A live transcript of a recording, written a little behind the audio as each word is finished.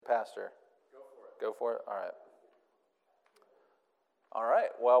Pastor? Go for it. Go for it? All right. All right.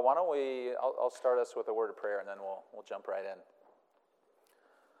 Well, why don't I'll start us with a word of prayer, and then we'll jump right in.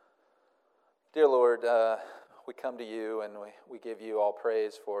 Dear Lord, we come to you, and we give you all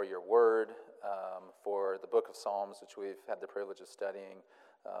praise for your word, for the book of Psalms, which we've had the privilege of studying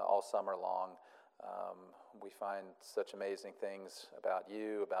all summer long. We find such amazing things about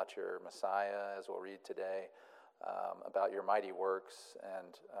you, about your Messiah, as we'll read today, about your mighty works,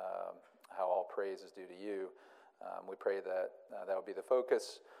 and how all praise is due to you. We pray that that would be the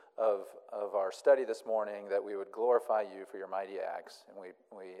focus of our study this morning, that we would glorify you for your mighty acts, and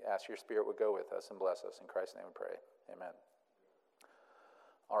we ask your Spirit would go with us and bless us. In Christ's name we pray. Amen.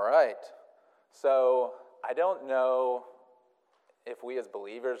 All right. So I don't know if we as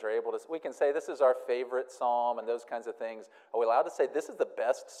believers are able to, we can say this is our favorite psalm and those kinds of things. Are we allowed to say this is the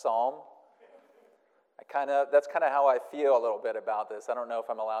best psalm? That's kind of how I feel a little bit about this. I don't know if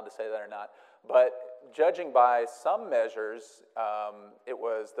I'm allowed to say that or not. But judging by some measures, it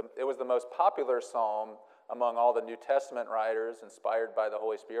was the most popular psalm among all the New Testament writers, inspired by the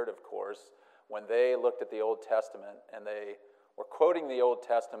Holy Spirit, of course, when they looked at the Old Testament and they were quoting the Old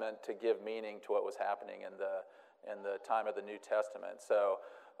Testament to give meaning to what was happening in the time of the New Testament. So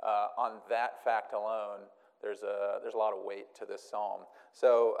on that fact alone, there's a lot of weight to this psalm.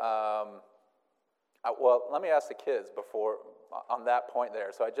 So well, let me ask the kids before on that point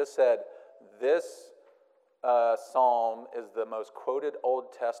there. So I just said this psalm is the most quoted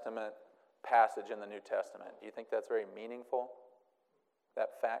Old Testament passage in the New Testament. Do you think that's very meaningful,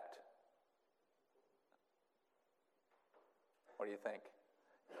 that fact? What do you think?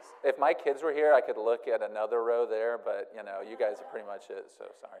 If my kids were here, I could look at another row there, but you guys are pretty much it, so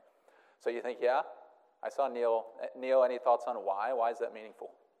sorry. So you think, yeah? I saw Neil. Neil, any thoughts on why? Why is that meaningful?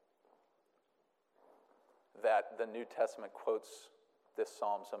 That the New Testament quotes this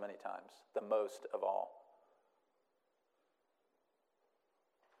psalm so many times, the most of all.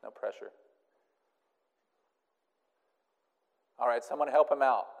 No pressure. All right, someone help him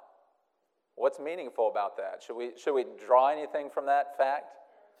out. What's meaningful about that? Should we draw anything from that fact?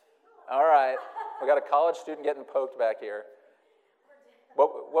 All right, we got a college student getting poked back here.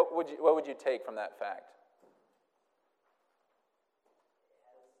 What would you take from that fact?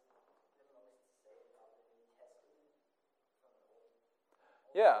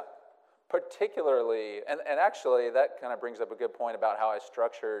 Yeah, particularly, and actually that kind of brings up a good point about how I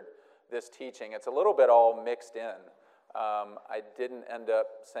structured this teaching. It's a little bit all mixed in. I didn't end up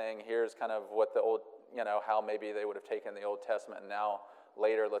saying here's kind of what the old, how maybe they would have taken the Old Testament, and now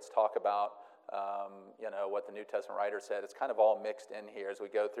later let's talk about, what the New Testament writer said. It's kind of all mixed in here as we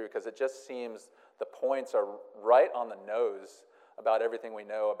go through, because it just seems the points are right on the nose about everything we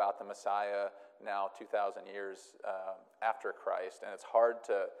know about the Messiah now 2,000 years after Christ, and it's hard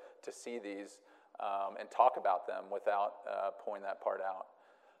to see these and talk about them without pointing that part out.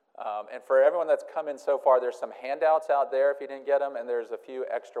 And for everyone that's come in so far, there's some handouts out there if you didn't get them, and there's a few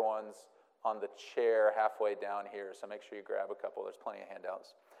extra ones on the chair halfway down here, so make sure you grab a couple. There's plenty of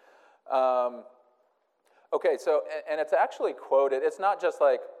handouts. Okay, so, and it's actually quoted. It's not just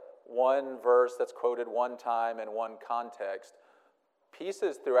like one verse that's quoted one time in one context.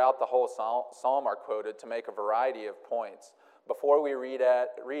 Pieces throughout the whole psalm are quoted to make a variety of points. Before we read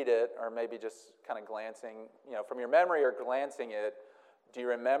it, or maybe just kind of glancing, from your memory or glancing it, do you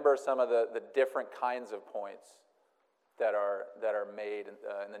remember some of the different kinds of points that are made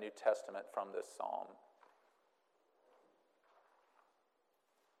in the New Testament from this psalm?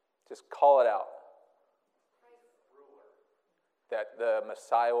 Just call it out. That the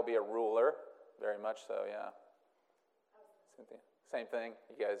Messiah will be a ruler, very much so, yeah. Same thing.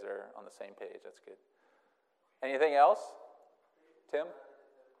 You guys are on the same page. That's good. Anything else? Tim?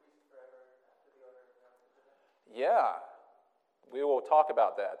 Yeah. We will talk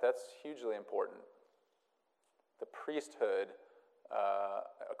about that. That's hugely important. The priesthood,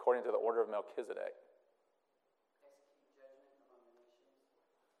 according to the order of Melchizedek.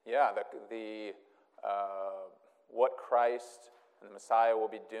 Yeah, what Christ and the Messiah will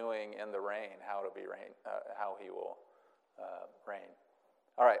be doing in the reign, how he will reign.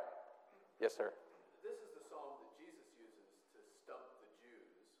 All right. Yes, sir. This is the psalm that Jesus uses to stump the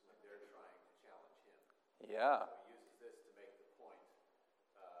Jews when they're trying to challenge him. Yeah. He uses this to make the point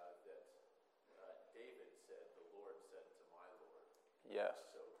that David said, "The Lord said to my Lord." Yes.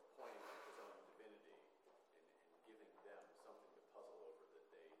 So pointing to his own divinity and giving them something to puzzle over that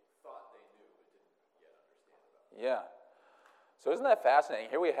they thought they knew but didn't yet understand about. Yeah. So isn't that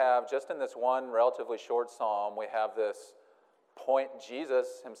fascinating? Here we have, just in this one relatively short psalm, we have this point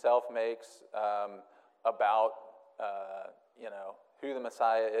Jesus himself makes about who the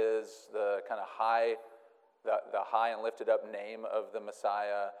Messiah is, the kind of the high and lifted up name of the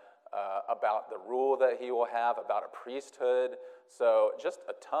Messiah, about the rule that he will have, about a priesthood. So just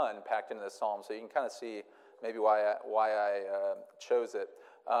a ton packed into this psalm. So you can kind of see maybe why I chose it.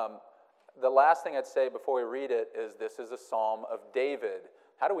 The last thing I'd say before we read it is this is a psalm of David.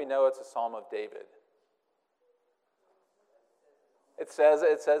 How do we know it's a psalm of David? It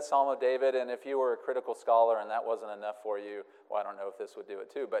says Psalm of David, and if you were a critical scholar and that wasn't enough for you, well, I don't know if this would do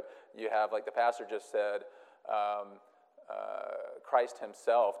it too, but you have, like the pastor just said, Christ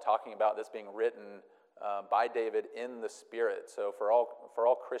himself talking about this being written by David in the Spirit. So for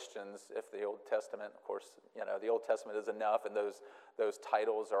all Christians, if the Old Testament, of course, the Old Testament is enough, and those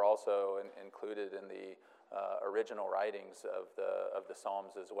titles are also included in the original writings of the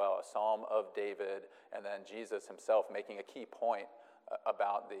Psalms as well. A Psalm of David, and then Jesus himself making a key point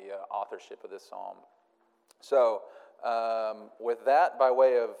about the authorship of this psalm. So with that by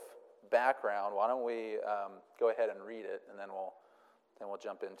way of background, why don't we go ahead and read it, and then we'll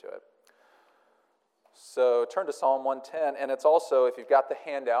jump into it. So turn to Psalm 110, and it's also, if you've got the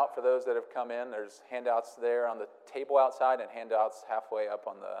handout, for those that have come in, there's handouts there on the table outside and handouts halfway up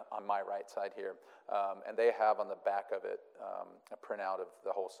on my right side here. And they have on the back of it a printout of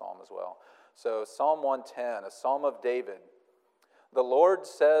the whole psalm as well. So Psalm 110, a psalm of David. The Lord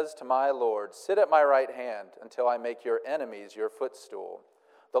says to my Lord, sit at my right hand until I make your enemies your footstool.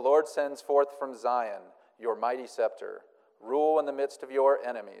 The Lord sends forth from Zion your mighty scepter. Rule in the midst of your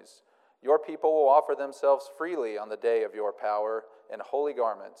enemies. Your people will offer themselves freely on the day of your power in holy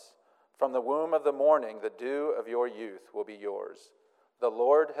garments. From the womb of the morning, the dew of your youth will be yours. The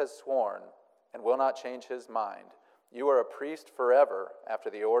Lord has sworn and will not change his mind. You are a priest forever after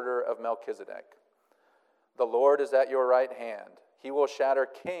the order of Melchizedek. The Lord is at your right hand. He will shatter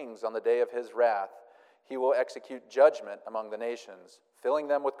kings on the day of his wrath. He will execute judgment among the nations, filling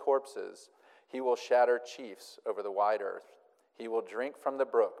them with corpses. He will shatter chiefs over the wide earth. He will drink from the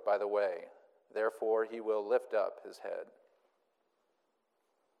brook by the way. Therefore, he will lift up his head.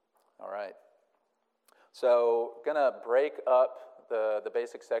 All right. So, going to break up the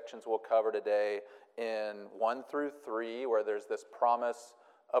basic sections we'll cover today in 1 through 3, where there's this promise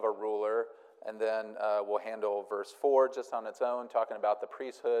of a ruler. And then we'll handle verse 4 just on its own, talking about the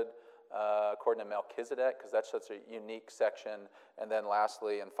priesthood according to Melchizedek, because that's such a unique section. And then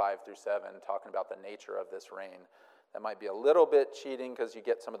lastly, in 5 through 7, talking about the nature of this reign. That might be a little bit cheating because you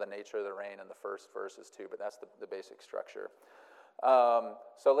get some of the nature of the reign in the first verses too, but that's the basic structure.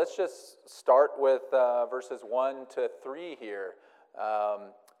 So let's just start with verses 1 to 3 here.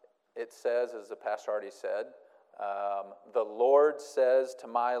 It says, as the pastor already said, the Lord says to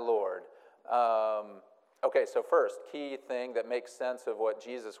my Lord. Okay, so first, key thing that makes sense of what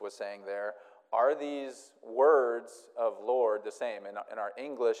Jesus was saying there, are these words of Lord the same? In our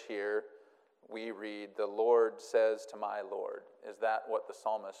English here, we read, the Lord says to my Lord. Is that what the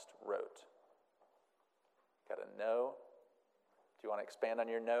psalmist wrote? Got a no? Do you want to expand on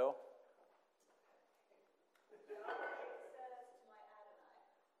your no?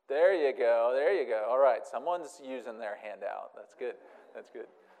 There you go. All right, someone's using their handout. That's good.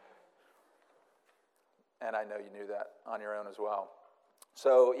 And I know you knew that on your own as well.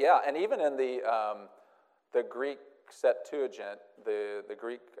 So, yeah, and even in the Greek Septuagint, the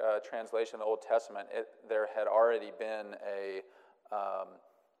Greek translation of the Old Testament, there had already been a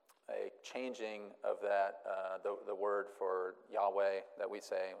changing of that, the word for Yahweh that we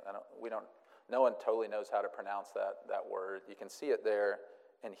say. No one totally knows how to pronounce that word. You can see it there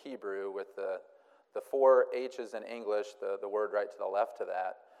in Hebrew with the 4 H's in English. The word right to the left of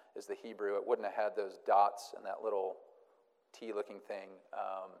that is the Hebrew. It wouldn't have had those dots and that little T-looking thing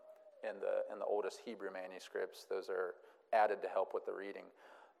in the oldest Hebrew manuscripts. Those are added to help with the reading.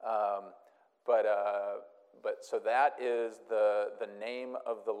 But so that is the name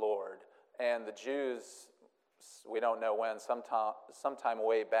of the Lord. And the Jews, we don't know when, sometime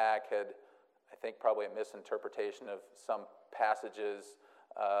way back had, I think probably a misinterpretation of some passages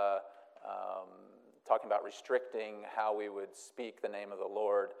talking about restricting how we would speak the name of the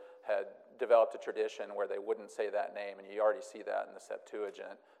Lord, had developed a tradition where they wouldn't say that name, and you already see that in the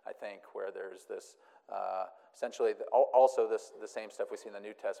Septuagint, I think, where there's this, essentially, also the same stuff we see in the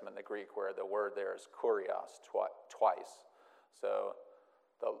New Testament in the Greek, where the word there is kurios, twice. So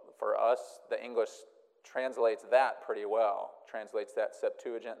for us, the English translates that pretty well, translates that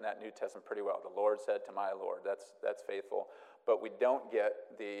Septuagint and that New Testament pretty well. The Lord said to my Lord, that's faithful, but we don't get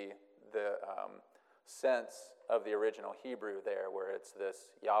the sense of the original Hebrew there, where it's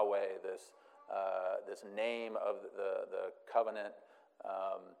this Yahweh, this name of the covenant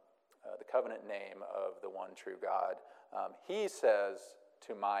the covenant name of the one true God. He says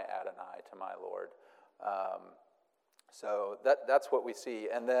to my Adonai, to my Lord. So that's what we see.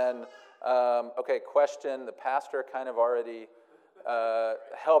 And then, question. The pastor kind of already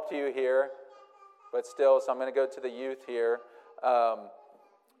helped you here, but still, so I'm going to go to the youth here.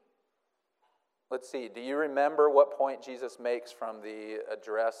 Let's see. Do you remember what point Jesus makes from the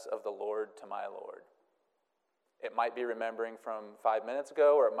address of the Lord to my Lord? It might be remembering from 5 minutes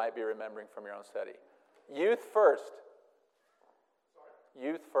ago, or it might be remembering from your own study. Youth first.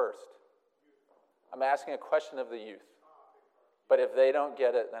 Youth first. I'm asking a question of the youth. But if they don't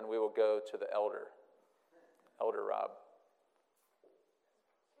get it, then we will go to the elder. Elder Rob.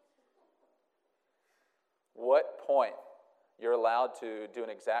 What point? You're allowed to do an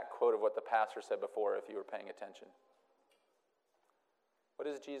exact quote of what the pastor said before if you were paying attention. What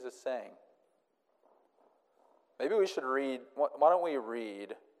is Jesus saying? Maybe we should read, why don't we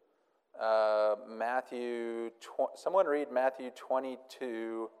read someone read Matthew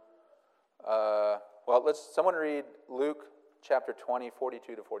 22. Someone read Luke chapter 20,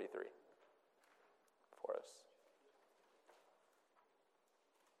 42 to 43 for us.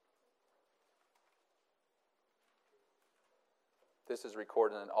 This is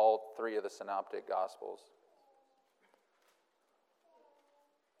recorded in all three of the synoptic gospels.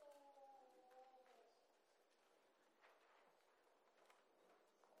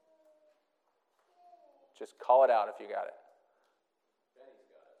 Just call it out if you got it. Benny's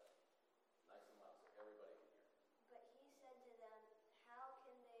got it. Nice and loud so everybody can hear. But he said to them, how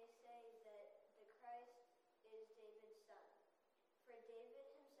can they say that the Christ is David's son? For David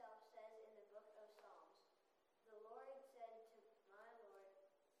himself says in the book of Psalms, the Lord said to my Lord,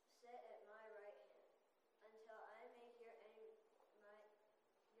 sit at my right hand, until I make your enemies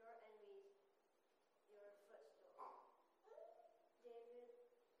your footstool. David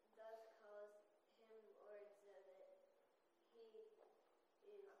thus calls him Lord so that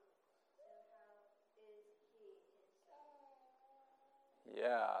he is, so how is he his son?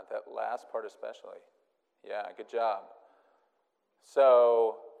 Yeah, that last part especially. Yeah, good job.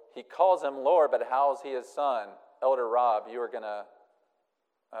 So he calls him Lord, but how is he his son? Elder Rob, you are going to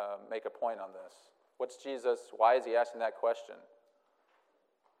make a point on this. What's Jesus? Why is he asking that question?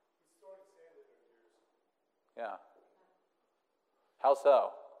 He's throwing sand in their ears. Yeah. How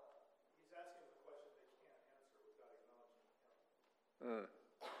so? He's asking the question they can't answer without acknowledging him.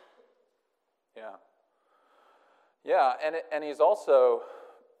 Yeah. Yeah, and he's also,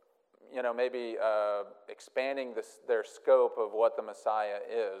 maybe expanding their scope of what the Messiah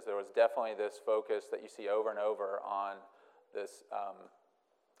is. There was definitely this focus that you see over and over on this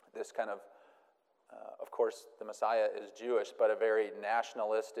kind of course, the Messiah is Jewish, but a very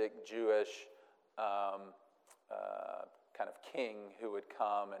nationalistic Jewish kind of king who would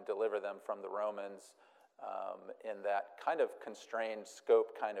come and deliver them from the Romans in that kind of constrained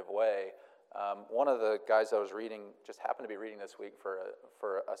scope kind of way. One of the guys I was reading, just happened to be reading this week for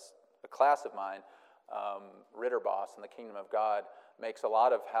a class of mine, Ritterboss in the Kingdom of God, makes a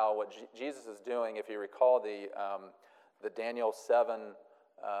lot of how what Jesus is doing. If you recall the Daniel 7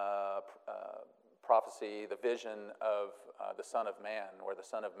 prophecy, the vision of the Son of Man, where the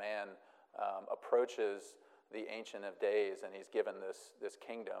Son of Man approaches the Ancient of Days, and he's given this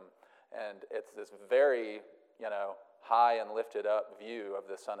kingdom, and it's this very high and lifted up view of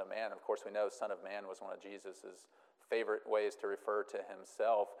the Son of Man. Of course, we know Son of Man was one of Jesus's favorite ways to refer to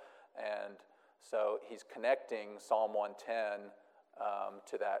himself, and so he's connecting Psalm 110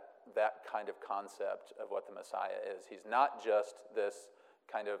 to that kind of concept of what the Messiah is. He's not just this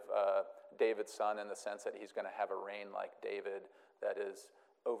kind of David's son in the sense that he's going to have a reign like David that is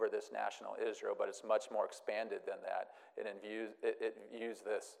over this national Israel, but it's much more expanded than that. It views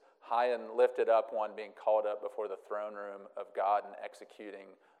this high and lifted up one being called up before the throne room of God and executing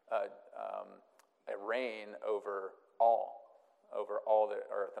a reign over all the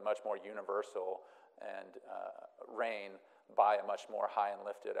earth, a much more universal and reign by a much more high and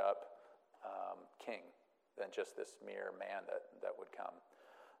lifted up king than just this mere man that would come.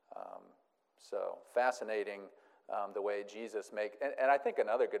 So fascinating the way Jesus and I think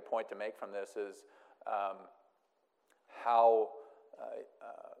another good point to make from this is how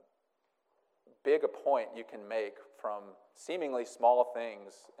big a point you can make from seemingly small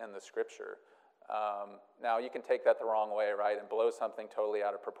things in the Scripture. Now, you can take that the wrong way, right, and blow something totally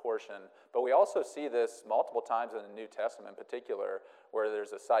out of proportion. But we also see this multiple times in the New Testament in particular, where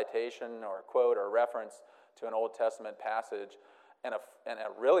there's a citation or a quote or a reference to an Old Testament passage, and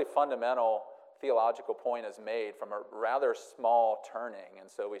a really fundamental theological point is made from a rather small turning.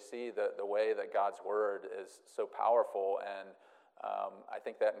 And so we see the way that God's Word is so powerful and I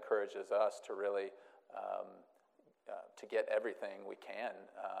think that encourages us to really to get everything we can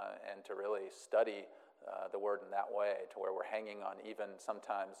and to really study the Word in that way, to where we're hanging on even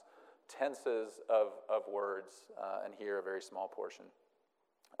sometimes tenses of words and here a very small portion.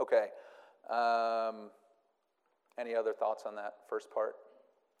 Okay. Any other thoughts on that first part?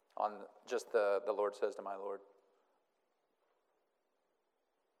 On just the Lord says to my Lord?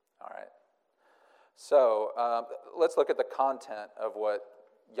 All right. So let's look at the content of what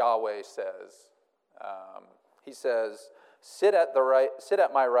Yahweh says. He says, "Sit at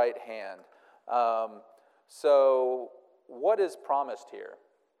my right hand." So what is promised here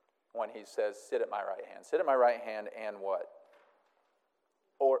when he says, "Sit at my right hand"? Sit at my right hand and what?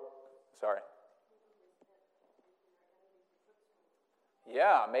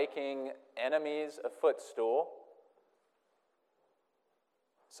 Yeah, making enemies a footstool.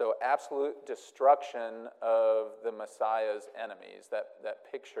 So absolute destruction of the Messiah's enemies. That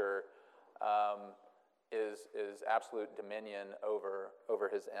picture is absolute dominion over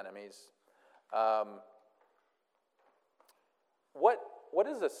his enemies. What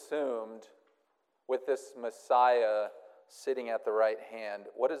is assumed with this Messiah sitting at the right hand?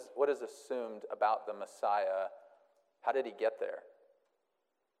 What is assumed about the Messiah? How did he get there?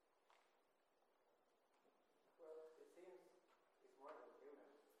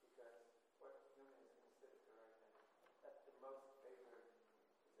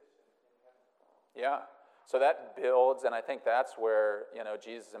 Yeah, so that builds, and I think that's where,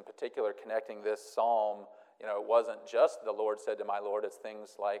 Jesus in particular connecting this psalm, it wasn't just the Lord said to my Lord, it's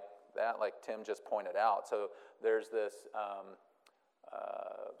things like that, like Tim just pointed out. So there's this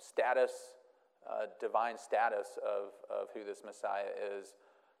status, divine status of who this Messiah is.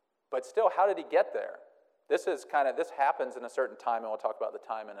 But still, how did he get there? This happens in a certain time, and we'll talk about the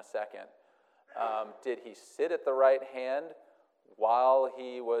time in a second. Did he sit at the right hand while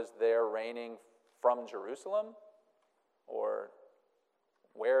he was there reigning from Jerusalem? Or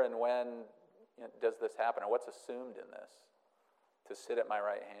where and when does this happen? Or what's assumed in this? To sit at my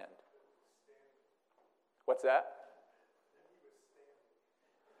right hand. What's that?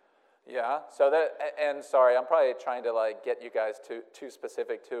 Yeah, so and sorry, I'm probably trying to get you guys too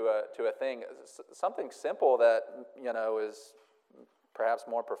specific to a thing. Something simple that, is perhaps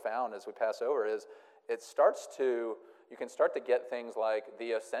more profound as we pass over is you can start to get things like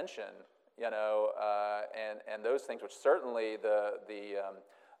the ascension, and those things, which certainly the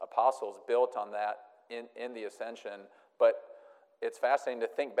apostles built on that in the ascension. But it's fascinating to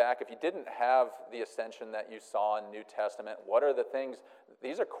think back. If you didn't have the ascension that you saw in New Testament, what are the things?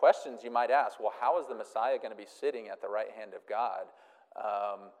 These are questions you might ask. Well, how is the Messiah going to be sitting at the right hand of God?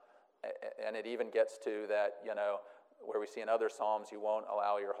 And it even gets to that, where we see in other Psalms, you won't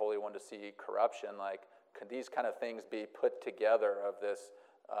allow your Holy One to see corruption. Could these kind of things be put together of this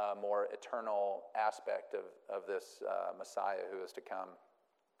more eternal aspect of this Messiah who is to come?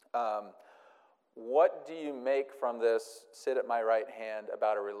 What do you make from this sit at my right hand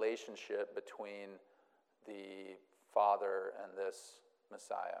about a relationship between the Father and this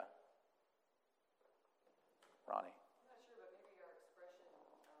Messiah? Ronnie? I'm not sure, but maybe our expression,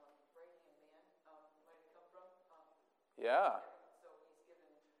 right-hand man, might come from. Yeah. So he's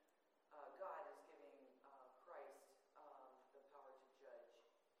given, God is giving Christ the power to judge.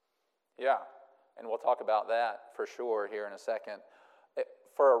 Yeah, and we'll talk about that for sure here in a second.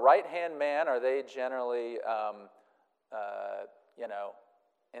 For a right-hand man, are they generally,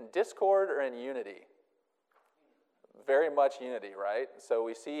 in discord or in unity? Very much unity, right? So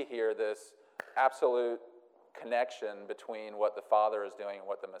we see here this absolute connection between what the Father is doing and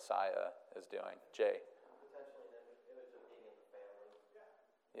what the Messiah is doing. Jay? Potentially an image of being in the family.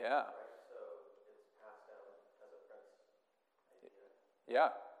 Yeah. Right? So it's passed down as a prince idea.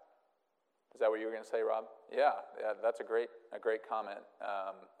 Yeah. Is that what you were going to say, Rob? Yeah, that's a great comment,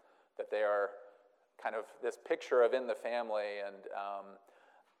 that they are kind of this picture of in the family.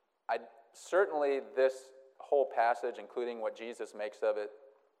 And certainly this whole passage, including what Jesus makes of it,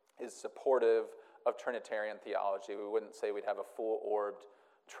 is supportive of Trinitarian theology. We wouldn't say we'd have a full-orbed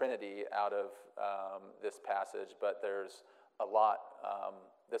Trinity out of this passage, but there's a lot.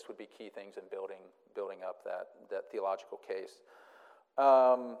 This would be key things in building up that theological case.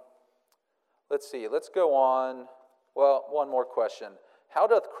 Let's see. Let's go on. Well, one more question. How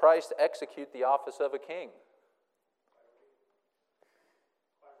doth Christ execute the office of a king?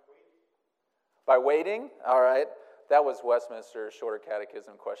 By waiting? All right. That was Westminster Shorter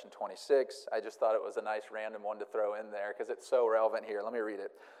Catechism, question 26. I just thought it was a nice random one to throw in there because it's so relevant here. Let me read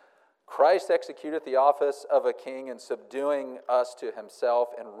it. Christ executeth the office of a king in subduing us to himself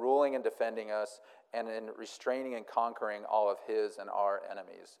and ruling and defending us and in restraining and conquering all of his and our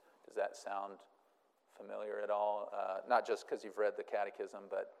enemies. Does that sound familiar at all? Not just because you've read the Catechism,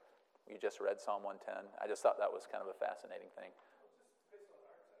 but you just read Psalm 110. I just thought that was kind of a fascinating thing.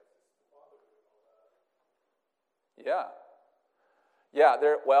 Yeah. Yeah,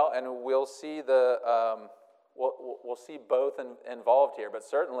 and we'll see we'll see both involved here, but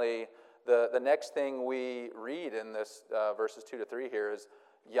certainly the next thing we read in this verses 2 to 3 here is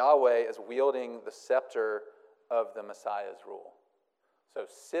Yahweh is wielding the scepter of the Messiah's rule. So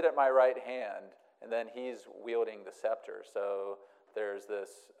sit at my right hand, and then he's wielding the scepter. So there's this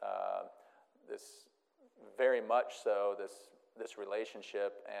very much so this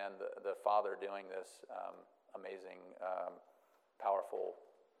relationship and the Father doing this amazing, powerful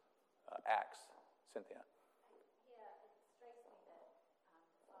acts. Cynthia. Yeah, it strikes me that the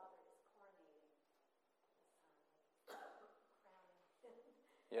Father is coronating the Son, crowning.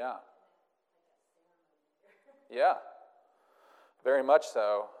 Yeah. Like a ceremony. Yeah, very much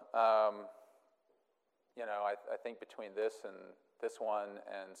so. I think between this one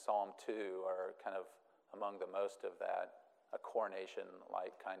and Psalm 2 are kind of among the most of that, a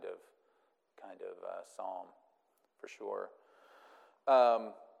coronation-like kind of psalm, for sure.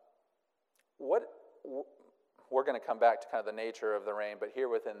 We're going to come back to kind of the nature of the reign, but here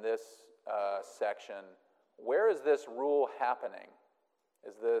within this section, where is this rule happening?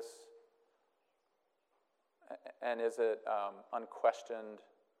 Is it unquestioned?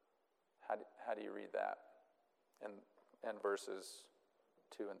 How do you read that in verses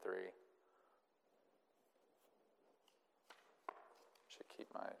 2 and 3? Should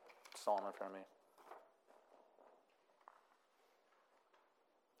keep my psalm in front of me.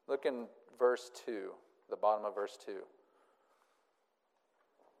 Look in verse 2, the bottom of verse 2.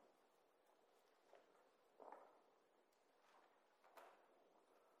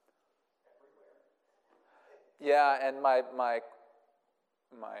 Yeah, and my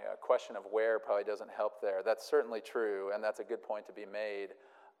question of where probably doesn't help there. That's certainly true, and that's a good point to be made.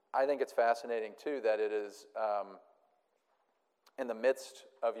 I think it's fascinating, too, that it is in the midst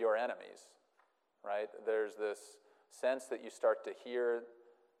of your enemies, right? There's this sense that you start to hear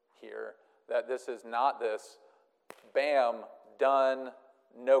here that this is not this, bam, done,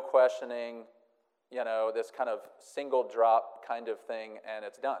 no questioning, this kind of single drop kind of thing, and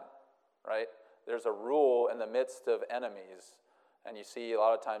it's done, right? There's a rule in the midst of enemies, and you see a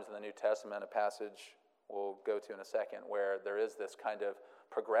lot of times in the New Testament, a passage we'll go to in a second, where there is this kind of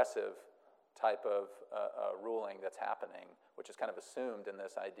progressive type of ruling that's happening, which is kind of assumed in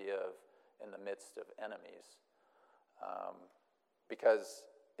this idea of in the midst of enemies. Because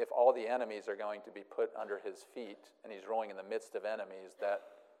if all the enemies are going to be put under his feet, and he's ruling in the midst of enemies, that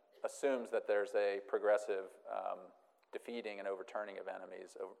assumes that there's a progressive defeating and overturning of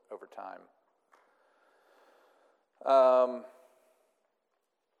enemies over time.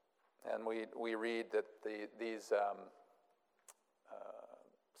 And we read that these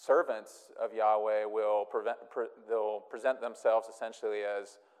servants of Yahweh they'll present themselves essentially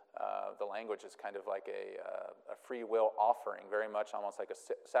as the language is kind of like a free will offering, very much almost like a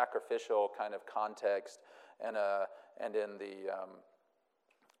sacrificial kind of context, and in the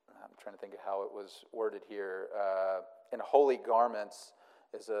I'm trying to think of how it was worded here. In holy garments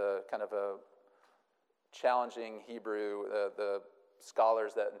is a kind of a challenging Hebrew. The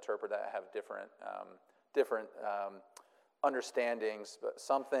scholars that interpret that have different understandings, but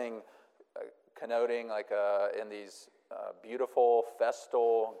something connoting like in these beautiful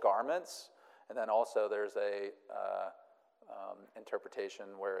festal garments, and then also there's a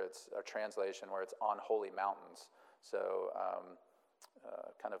interpretation where it's a translation where it's on holy mountains. So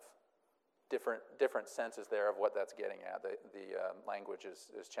kind of different senses there of what that's getting at. The language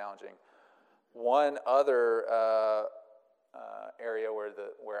is challenging. One other area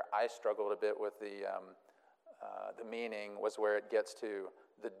where I struggled a bit with the meaning was where it gets to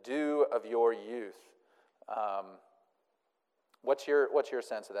the dew of your youth. What's your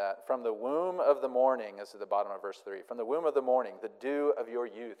sense of that? From the womb of the morning, this is the bottom of verse 3. From the womb of the morning, the dew of your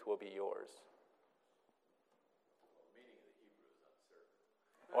youth will be yours. The meaning of the Hebrew is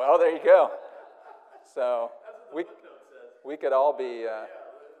uncertain. Well, there you go. So That's what the footnote says. we could all be. Let's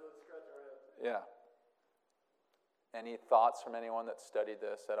scratch our heads. Yeah. Any thoughts from anyone that studied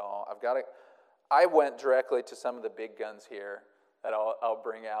this at all? I went directly to some of the big guns here that I'll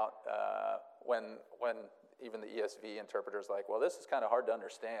bring out when even the ESV interpreter's like, well, this is kind of hard to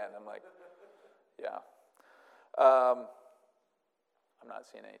understand. I'm like, yeah. I'm not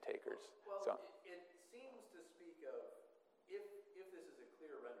seeing any takers. Well, So. it seems to speak of, if this is a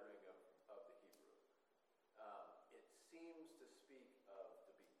clear rendering of the Hebrew, it seems to speak of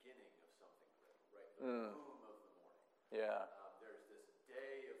the beginning of something great, right? boom of the morning. Yeah. There's this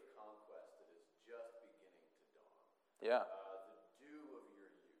day of conquest that is just beginning to dawn. Yeah. The dew of your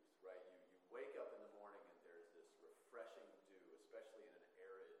youth, right? You wake up in the morning and there's this refreshing dew, especially in an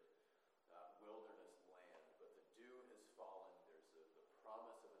arid wilderness land. But the dew has fallen. There's the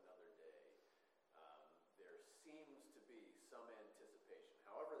promise of another day. There seems to be some anticipation.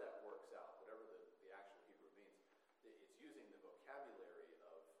 However that works out, whatever the actual Hebrew means, it's using the vocabulary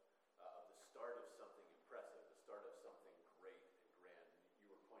of the start of something impressive, the start of something great and grand.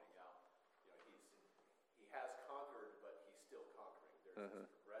 You were pointing out, he has conquered, but he's still conquering. There's this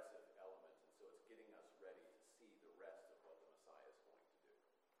progressive element, and so it's getting us ready to see the rest of what the Messiah is going to do.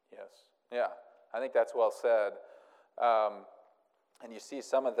 Yes. Yeah. I think that's well said. And you see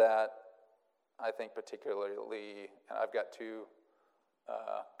some of that, I think, particularly, and I've got two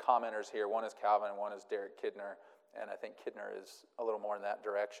commenters here. One is Calvin and one is Derek Kidner. And I think Kidner is a little more in that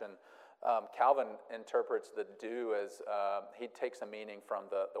direction. Calvin interprets the dew as, he takes a meaning from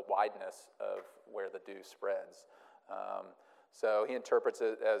the wideness of where the dew spreads. So he interprets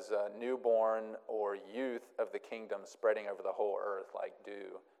it as newborn or youth of the kingdom spreading over the whole earth like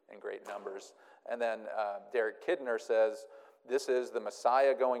dew in great numbers. And then Derek Kidner says, this is the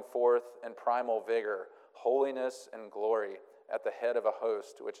Messiah going forth in primal vigor, holiness and glory at the head of a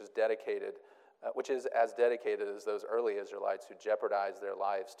host which is as dedicated as those early Israelites who jeopardized their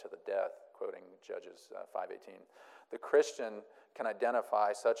lives to the death, quoting Judges 5:18. The Christian can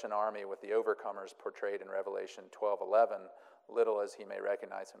identify such an army with the overcomers portrayed in Revelation 12:11, little as he may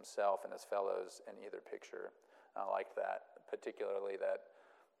recognize himself and his fellows in either picture. I like that, particularly that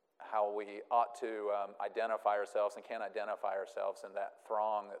how we ought to identify ourselves and can identify ourselves in that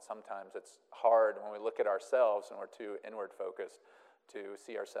throng that sometimes it's hard when we look at ourselves and we're too inward focused to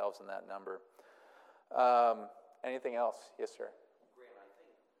see ourselves in that number. Anything else? Yes, sir. Grant, I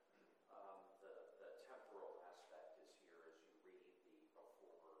think the temporal aspect is here as you read the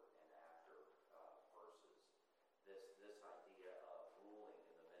before and after verses. This idea of ruling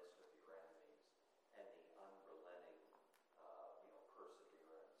in the midst of your enemies and the unrelenting,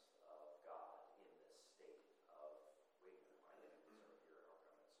 perseverance of God in this state of, wait a minute, my enemies are here. How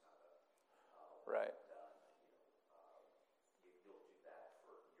come it's not Right. done? You'll do that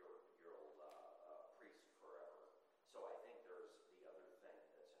for you'll priest forever. So I think there's the other thing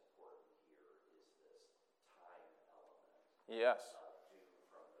that's important here is this time element. Yes. Dew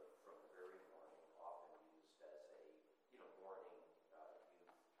from the very morning, often used as a morning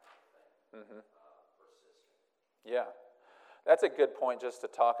youth kind of thing, persistent. Yeah. That's a good point just to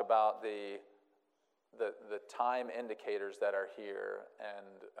talk about the time indicators that are here,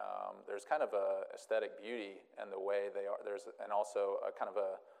 and there's kind of a aesthetic beauty in the way they are. And also a kind of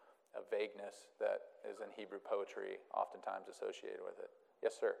a vagueness that is in Hebrew poetry, oftentimes associated with it.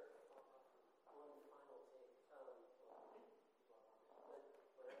 Yes, sir. One final take.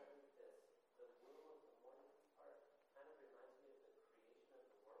 When I read this, the womb of the morning part kind of reminds me of the creation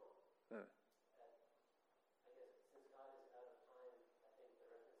of the world. Hmm. I guess since God is out of time, I think the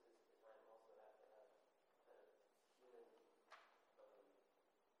references to time also have to have kind of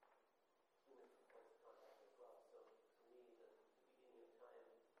human force contact as well. So to me, the beginning of time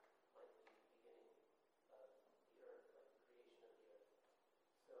might be the beginning of the earth, like the creation of the earth.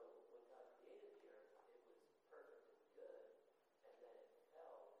 So when God created the earth, it was perfect and good, and then it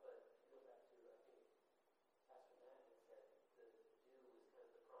fell. But to go back to, I think, Pastor Matt had said, the dew was kind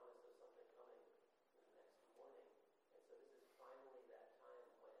of the promise of something coming in the next morning. And so this is finally that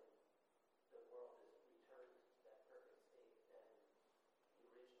time when the world is returned to that perfect state and the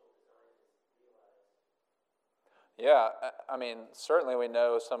original design is realized. Yeah, I mean, certainly we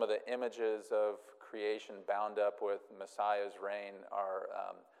know some of the images of creation bound up with Messiah's reign are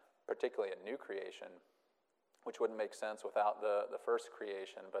particularly a new creation, which wouldn't make sense without the first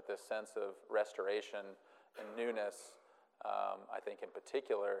creation, but this sense of restoration and newness, I think in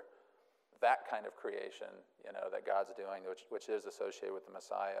particular, that kind of creation, that God's doing, which is associated with the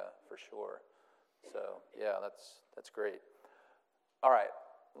Messiah for sure. So, yeah, that's great. All right.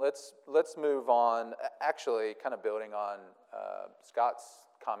 Let's move on. Actually, kind of building on Scott's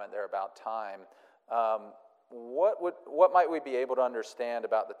comment there about time. What might we be able to understand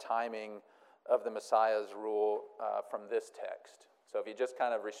about the timing of the Messiah's rule from this text? So, if you just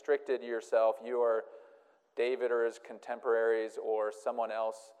kind of restricted yourself, you are David or his contemporaries or someone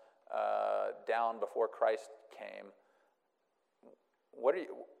else down before Christ came. What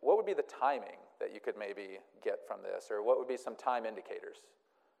would be the timing that you could maybe get from this, or what would be some time indicators?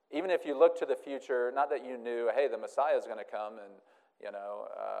 Even if you look to the future, not that you knew, hey, the Messiah is going to come and,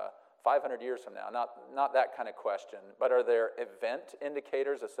 500 years from now? Not that kind of question, but are there event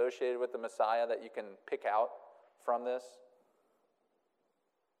indicators associated with the Messiah that you can pick out from this?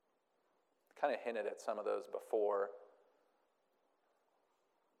 Kind of hinted at some of those before.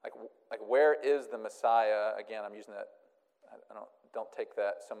 Like where is the Messiah? Again, I'm using that, I don't take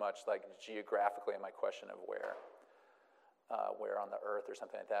that so much like geographically in my question of where on the earth or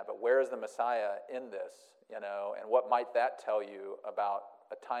something like that, but where is the Messiah in this, and what might that tell you about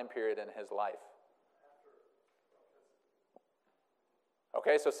a time period in his life?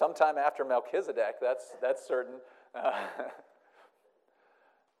 Okay, so sometime after Melchizedek, that's certain.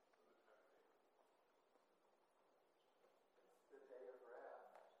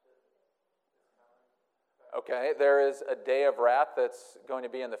 Okay, there is a day of wrath that's going to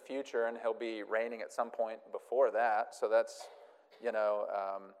be in the future, and he'll be reigning at some point before that. So that's,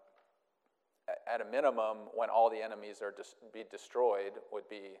 at a minimum, when all the enemies are be destroyed, would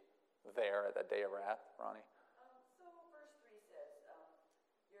be there at that day of wrath. Ronnie? So verse 3 says,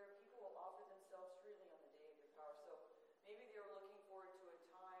 your people will offer themselves freely on the day of your power. So maybe they were looking forward to a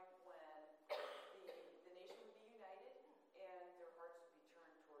time when the nation would be united and their hearts would be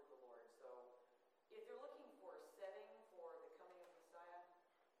turned toward the Lord. So if they're looking for a setting for the coming of the Messiah,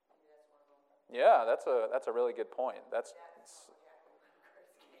 maybe that's one of them. Yeah, that's a really good point.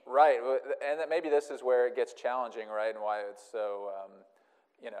 Right, and that maybe this is where it gets challenging, right, and why it's so,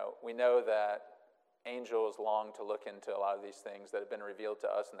 we know that angels long to look into a lot of these things that have been revealed to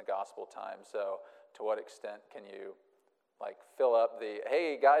us in the gospel time. So to what extent can you, fill up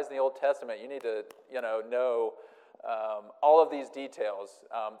hey, guys in the Old Testament, you need to, know all of these details.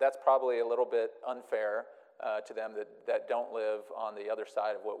 That's probably a little bit unfair to them that don't live on the other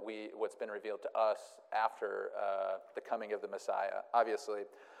side of what's been revealed to us after the coming of the Messiah, obviously.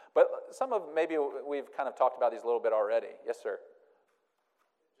 But maybe we've kind of talked about these a little bit already. Yes, sir?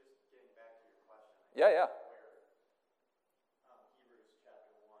 Just getting back to your question. Yeah. Where Hebrews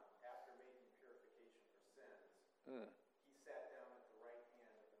chapter 1, after making purification for sins, he sat down at the right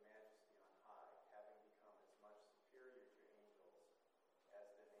hand of the Majesty on high, having become as much superior to angels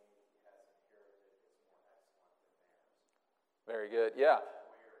as the name he has inherited is more excellent than theirs. Very good. Yeah. Where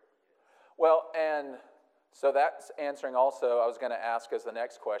he is. Well, and so that's answering also, I was going to ask as the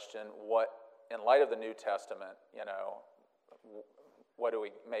next question, what, in light of the New Testament, what do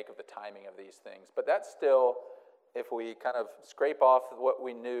we make of the timing of these things? But that's still, if we kind of scrape off what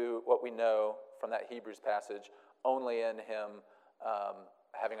we know from that Hebrews passage, only in him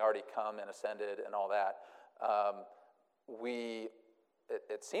having already come and ascended and all that,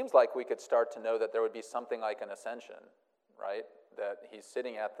 it seems like we could start to know that there would be something like an ascension, right? That he's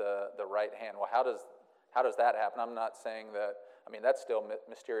sitting at the right hand. Well, how does that happen? I'm not saying that, that's still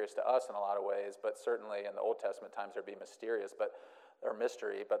mysterious to us in a lot of ways, but certainly in the Old Testament times there'd be mysterious, or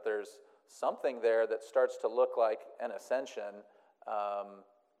mystery, but there's something there that starts to look like an ascension,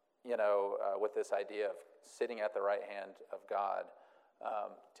 with this idea of sitting at the right hand of God.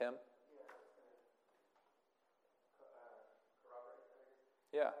 Tim?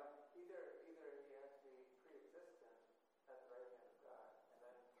 Yeah. Either he has to be pre-existent at the right hand of God, and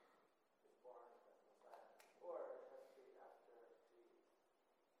then is born as the Messiah, or it has to be after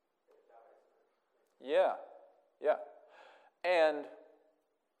it dies. Yeah. And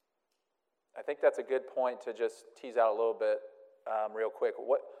I think that's a good point to just tease out a little bit real quick.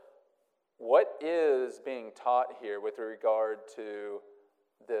 What is being taught here with regard to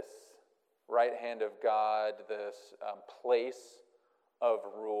this right hand of God, this place of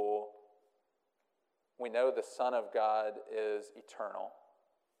rule? We know the Son of God is eternal.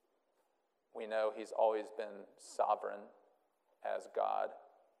 We know he's always been sovereign as God.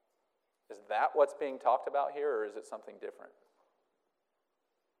 Is that what's being talked about here, or is it something different?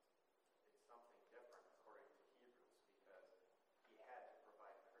 It's something different according to Hebrews, because he had to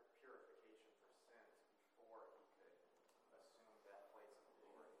provide purification for sins before he could assume that place of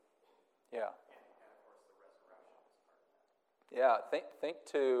glory. Yeah. And of course the resurrection is part of that. Yeah, think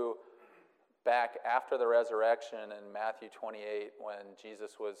to back after the resurrection in Matthew 28 when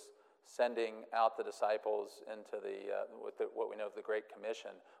Jesus was sending out the disciples into what we know of the Great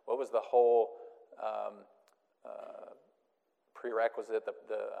Commission. What was the whole prerequisite, the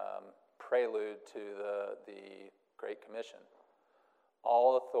prelude to the Great Commission?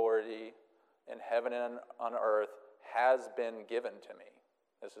 All authority in heaven and on earth has been given to me.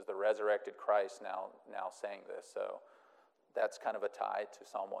 This is the resurrected Christ now saying this. So that's kind of a tie to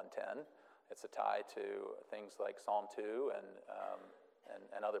Psalm 110. It's a tie to things like Psalm 2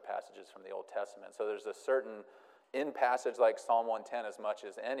 and other passages from the Old Testament. So there's a certain, in passage like Psalm 110 as much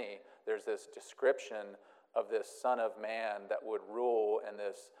as any, there's this description of this Son of Man that would rule in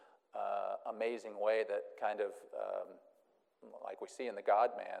this amazing way that kind of, like we see in the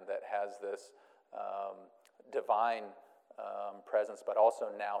God-man, that has this divine presence, but also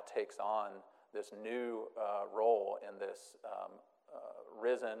now takes on this new role in this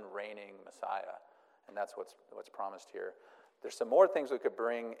risen, reigning Messiah. And that's what's promised here. There's some more things we could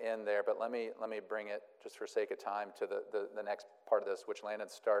bring in there, but let me bring it, just for sake of time, to the next part of this, which Landon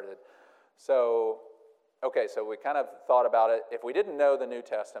started. So we kind of thought about it. If we didn't know the New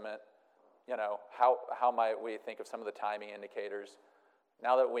Testament, how might we think of some of the timing indicators?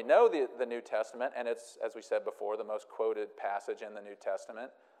 Now that we know the New Testament, and it's, as we said before, the most quoted passage in the New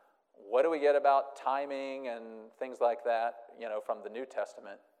Testament, what do we get about timing and things like that, from the New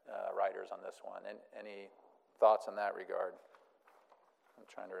Testament writers on this one? And any thoughts in that regard? I'm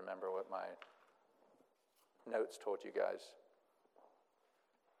trying to remember what my notes told you guys.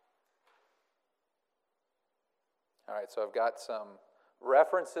 All right, so I've got some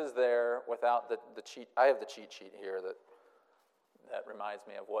references there without the cheat. I have the cheat sheet here that reminds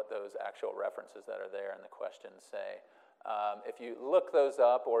me of what those actual references that are there in the questions say. If you look those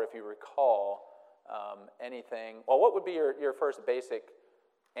up, or if you recall anything, well, what would be your first basic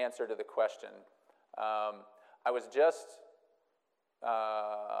answer to the question? I was just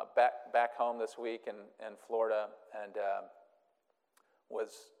back home this week in Florida, and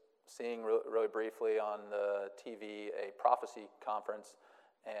was seeing really briefly on the TV a prophecy conference,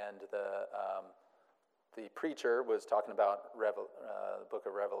 and the preacher was talking about the book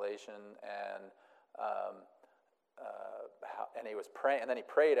of Revelation, and he was praying, and then he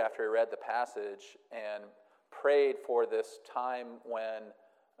prayed after he read the passage, and prayed for this time when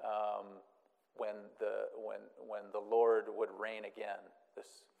the Lord would reign again,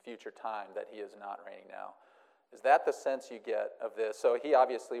 this future time that he is not reigning now. Is that the sense you get of this? So he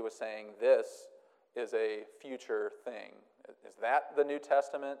obviously was saying this is a future thing. Is that the New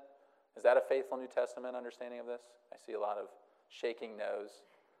Testament? Is that a faithful New Testament understanding of this? I see a lot of shaking no's.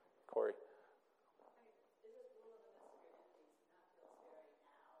 Corey?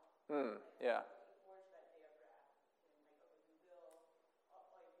 Yeah.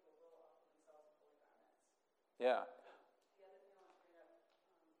 Yeah. The other thing I want to bring up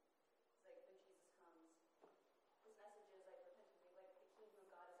is like when Jesus comes, his message is like repent and believe, like the kingdom of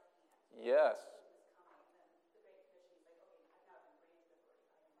God is at hand. Yes. The kingdom is coming. And then the Great Commission is like, okay, I've not been raised with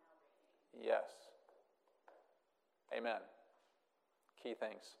authority, I am now reigning. Yes. Amen. Key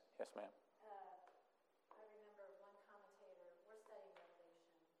things. Yes, ma'am. I remember one commentator, we're studying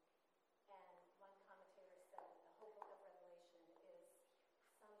Revelation, and one commentator said the whole book of Revelation is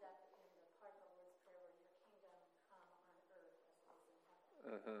summed up in the part of the Lord's Prayer where your kingdom come on earth as it is in heaven.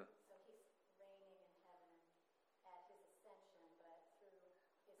 Mm-hmm. So he's reigning in heaven at his ascension, but through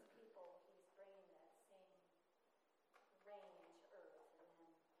his people, he's bringing that same reign to earth, and then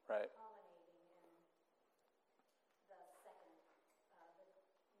Right. culminating in the second,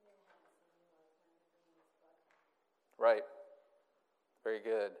 the new heavens and new earth when the green is blood. Right. Very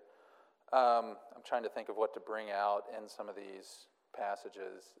good. I'm trying to think of what to bring out in some of these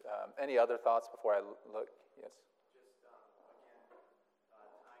passages. Any other thoughts before I look? Yes. Just, again,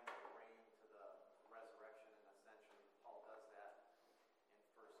 tying the reign to the resurrection and ascension, Paul does that in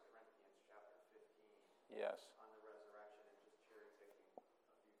 1 Corinthians chapter 15. Yes. On the resurrection, and just cherry-picking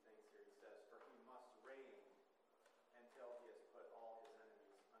a few things here. He says, "For he must reign until he has put all his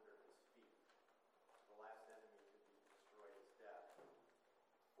enemies under his feet." The last enemy to be destroyed is death.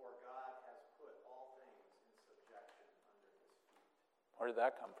 "For God has put all things in subjection under his feet." Where did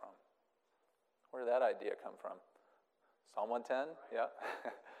that come from? Where did that idea come from? Psalm 110? Yeah.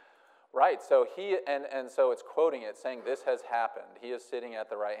 Right. So so it's quoting it, saying this has happened. He is sitting at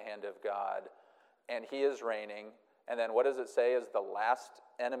the right hand of God, and he is reigning. And then what does it say is the last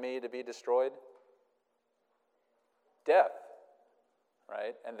enemy to be destroyed? Death.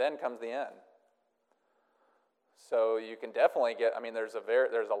 Right? And then comes the end. So you can definitely get, there's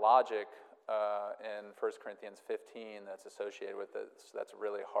a logic in 1 Corinthians 15 that's associated with this that's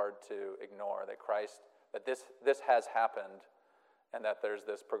really hard to ignore, that this has happened, and that there's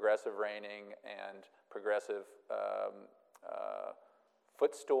this progressive reigning and progressive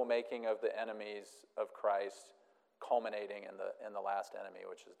footstool making of the enemies of Christ, culminating in the last enemy,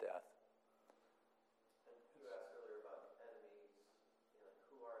 which is death. And you asked earlier about enemies,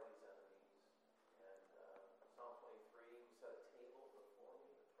 who are these enemies? And Psalm 23, you set a table before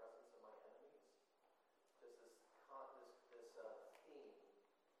me in the presence of my enemies. There's this theme,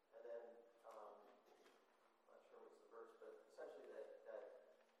 and then, I'm not sure what's the verse, but essentially that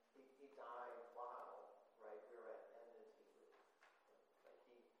he died while, right, we were at enmity with, like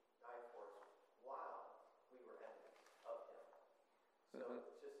he died for us while we were enemies of him. So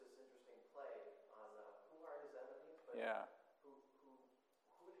it's just this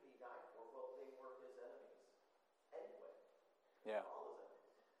Yeah.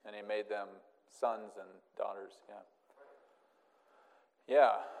 And he made them sons and daughters. Yeah.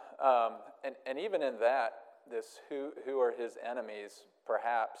 Yeah. And even in that, this who are his enemies,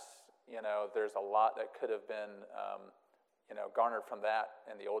 perhaps, there's a lot that could have been, garnered from that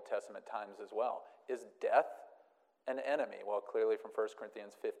in the Old Testament times as well. Is death an enemy? Well, clearly from 1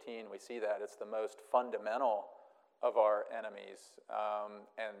 Corinthians 15, we see that. It's the most fundamental of our enemies.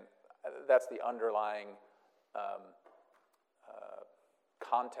 And that's the underlying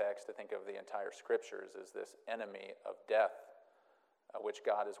context, I think, of the entire Scriptures, is this enemy of death, which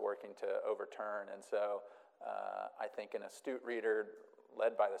God is working to overturn. And so I think an astute reader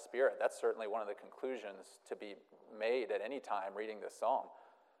led by the Spirit, that's certainly one of the conclusions to be made at any time reading this psalm.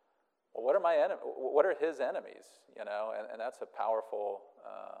 Well, what are his enemies? And that's a powerful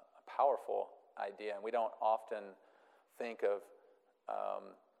idea. And we don't often think of,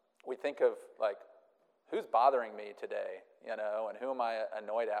 we think of like, who's bothering me today, and who am I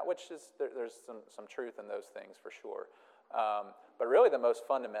annoyed at, which is, there's some truth in those things for sure. But really the most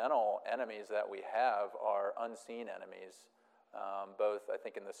fundamental enemies that we have are unseen enemies, both I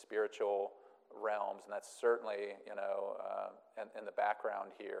think in the spiritual realms, and that's certainly, in the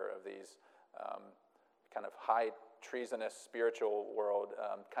background here of these kind of high treasonous spiritual world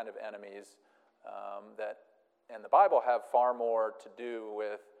kind of enemies that in the Bible have far more to do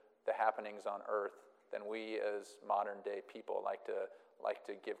with the happenings on earth than we as modern day people like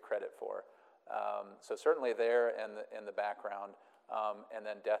to give credit for. So certainly there in the background, and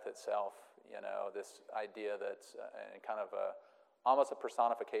then death itself. This idea that's kind of almost a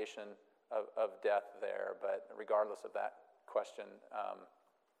personification of death there. But regardless of that question,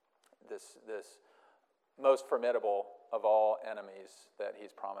 this most formidable of all enemies that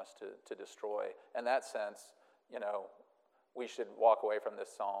he's promised to destroy. In that sense, we should walk away from this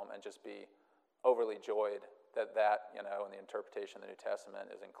psalm and just be overly joyed that in the interpretation of the New Testament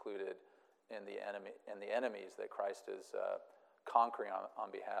is included in the enemies that Christ is conquering on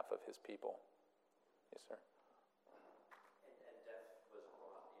behalf of his people. Yes, sir. And death was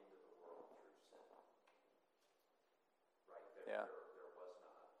brought into the world through sin. Right? Yeah. There was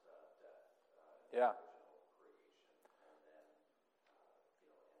not death in Yeah. the original creation, and then entered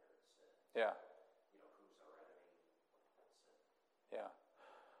sin. Yeah. Who's our enemy? Sin. Yeah.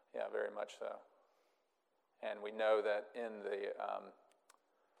 Yeah, very much so. And we know that in the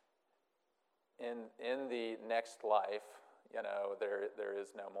in the next life, there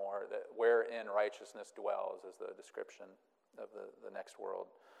is no more. That wherein righteousness dwells is the description of the next world.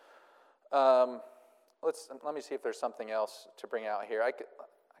 Let me see if there's something else to bring out here. I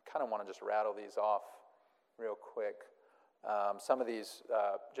kind of want to just rattle these off real quick. Some of these,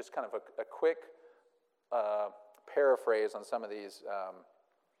 just kind of a quick paraphrase on some of these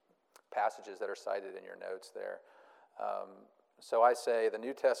passages that are cited in your notes there. So I say the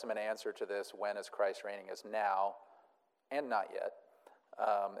New Testament answer to this, when is Christ reigning, is now and not yet.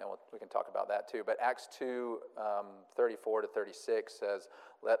 And we can talk about that too. But Acts 2, 34 to 36 says,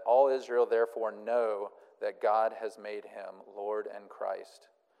 "Let all Israel therefore know that God has made him Lord and Christ."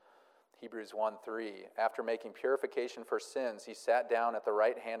 Hebrews 1:3, "After making purification for sins, he sat down at the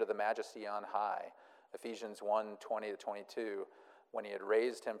right hand of the Majesty on high." Ephesians 1:20 to 22, "When he had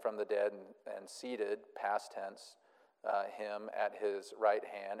raised him from the dead and seated," past tense, "him at his right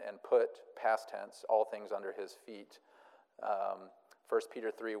hand, and put," past tense, "all things under his feet." 1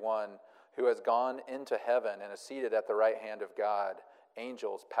 Peter 3:1, "Who has gone into heaven and is seated at the right hand of God,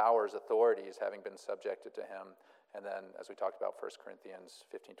 angels, powers, authorities having been subjected to him." And then, as we talked about 1 Corinthians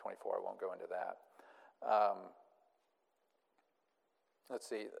 15:24, I won't go into that. Let's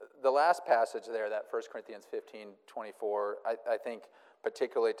see. The last passage there, that 1 Corinthians 15:24, I think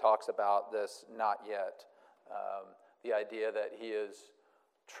particularly talks about this "not yet." The idea that he is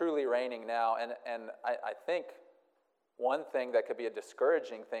truly reigning now. And I think one thing that could be a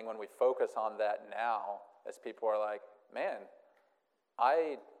discouraging thing when we focus on that now, as people are like, man,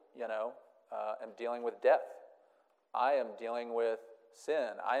 I am dealing with death. I am dealing with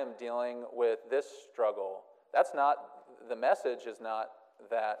sin. I am dealing with this struggle. That's not, the message is not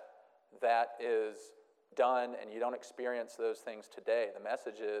that is done and you don't experience those things today. The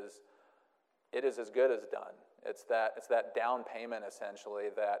message is, it is as good as done. It's that down payment, essentially,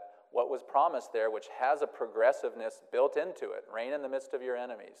 that what was promised there, which has a progressiveness built into it, reign in the midst of your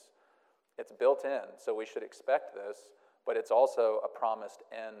enemies. It's built in, so we should expect this, but it's also a promised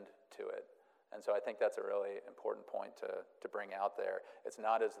end to it. And so I think that's a really important point to bring out there. It's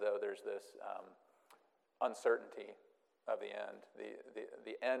not as though there's this uncertainty of the end.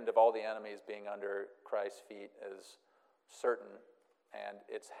 The end of all the enemies being under Christ's feet is certain, and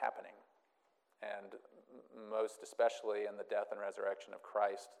it's happening. and most especially in the death and resurrection of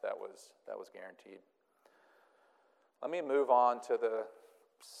Christ, that was guaranteed. Let me move on to the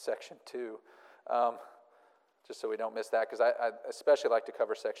section 2, just so we don't miss that, because I especially like to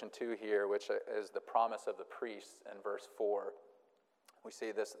cover section 2 here, which is the promise of the priests in verse 4. We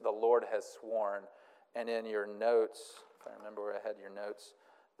see this, the Lord has sworn, and in your notes, if I remember where I had your notes,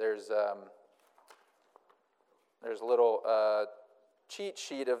 there's a little cheat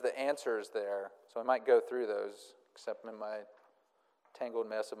sheet of the answers there, so I might go through those, except in my tangled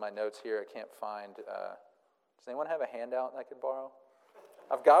mess of my notes here, I can't find. Does anyone have a handout I could borrow?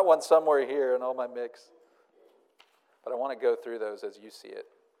 I've got one somewhere here in all my mix, but I want to go through those as you see it.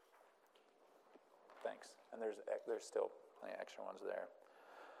 Thanks. And there's still plenty of extra ones there.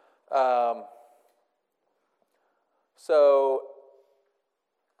 So,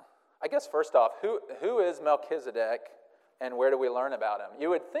 I guess first off, who is Melchizedek, and where do we learn about him? You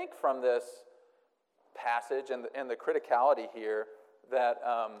would think from this passage and the criticality here that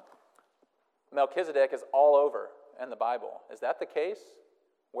Melchizedek is all over in the Bible. Is that the case?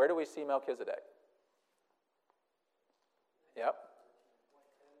 Where do we see Melchizedek? Yep.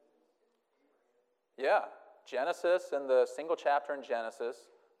 Yeah. Genesis, and the single chapter in Genesis,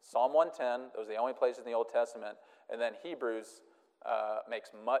 Psalm 110, those are the only places in the Old Testament, and then Hebrews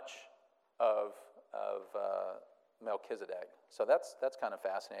makes much of Melchizedek. So that's kind of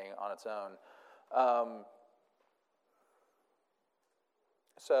fascinating on its own.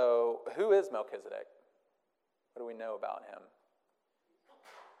 So who is Melchizedek? What do we know about him?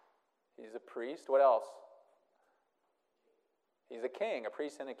 He's a priest. What else? He's a king, a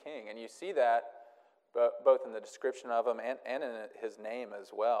priest and a king. And you see that both in the description of him and in his name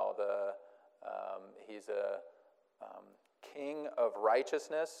as well. He's a king of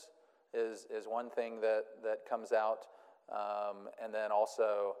righteousness is one thing that comes out. And then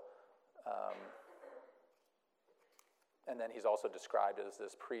also, and then he's also described as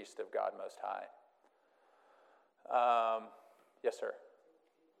this priest of God Most High. Yes, sir.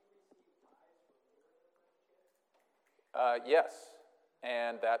 Yes,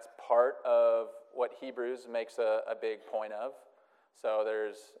 and that's part of what Hebrews makes a big point of. So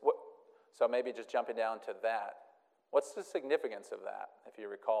so maybe just jumping down to that. What's the significance of that, if you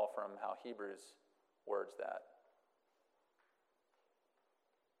recall from how Hebrews words that?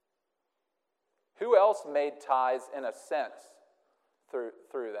 Who else made tithes in a sense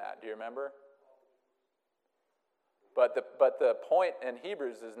through that? Do you remember? But the point in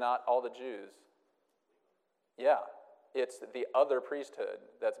Hebrews is not all the Jews. Yeah, it's the other priesthood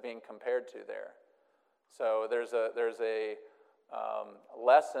that's being compared to there. So there's a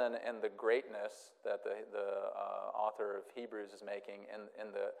lesson in the greatness that the author of Hebrews is making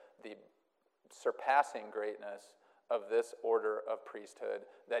in the surpassing greatness of this order of priesthood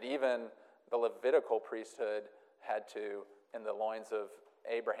that even the Levitical priesthood had to, in the loins of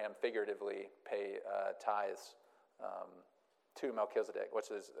Abraham, figuratively pay tithes to Melchizedek,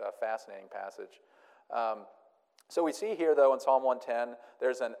 which is a fascinating passage. So we see here, though, in Psalm 110,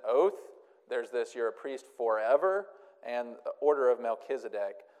 there's an oath, there's this, you're a priest forever, and the order of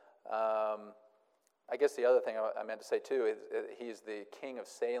Melchizedek. I guess the other thing I meant to say, too, is he's the king of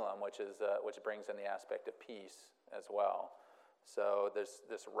Salem, which brings in the aspect of peace as well. So there's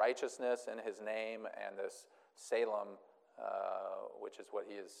this righteousness in his name, and this Salem, which is what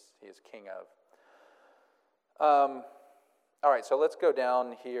he is king of. All right, so let's go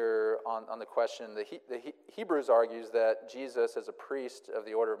down here on the question. The Hebrews argues that Jesus, as a priest of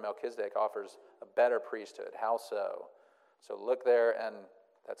the order of Melchizedek, offers a better priesthood. How so? So look there, and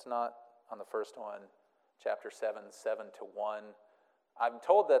that's not on the first one, chapter 7, 7-1. I'm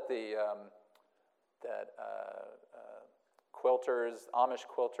told that quilters, Amish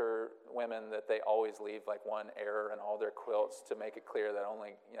quilter women, that they always leave like one error in all their quilts to make it clear that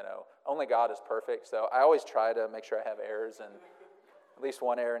only God is perfect. So I always try to make sure I have errors and at least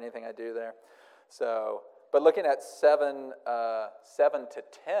one error in anything I do there. So, but looking at 7 to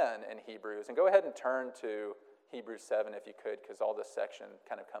 10 in Hebrews, and go ahead and turn to Hebrews 7 if you could, because all this section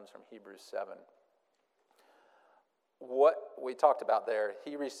kind of comes from Hebrews 7. What we talked about there,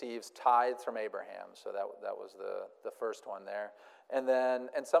 he receives tithes from Abraham, so that was the first one there.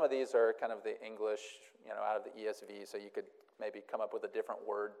 And some of these are kind of the English, out of the ESV, so you could maybe come up with a different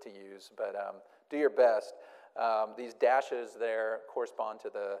word to use, but do your best. These dashes there correspond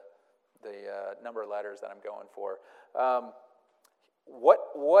to the number of letters that I'm going for.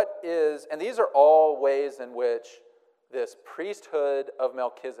 What is, and these are all ways in which this priesthood of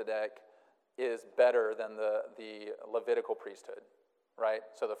Melchizedek is better than the Levitical priesthood, right?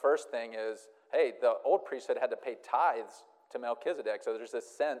 So the first thing is, hey, the old priesthood had to pay tithes to Melchizedek. So there's this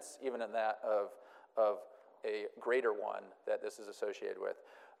sense, even in that, of a greater one that this is associated with.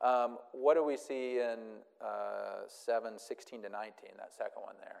 What do we see in 7:16 to 19, that second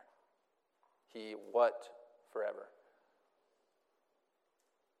one there? He what forever?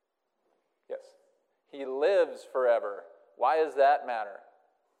 Yes. He lives forever. Why does that matter?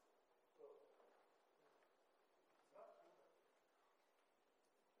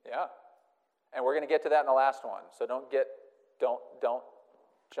 Yeah. And we're going to get to that in the last one. So don't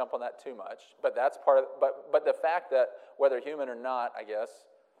jump on that too much. But that's part of but the fact that whether human or not, I guess,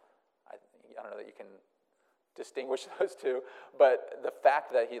 I don't know that you can distinguish those two, but the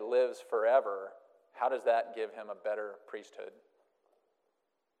fact that he lives forever, how does that give him a better priesthood?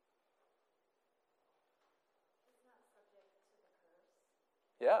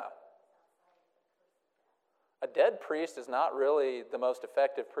 Yeah. A dead priest is not really the most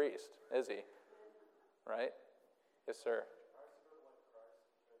effective priest, is he? Right? Yes, sir.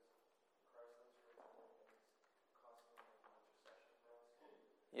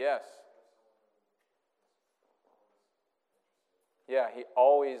 Yes. Yeah, he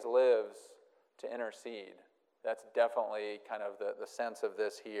always lives to intercede. That's definitely kind of the sense of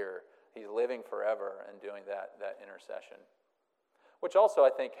this here. He's living forever and doing that intercession. Which also, I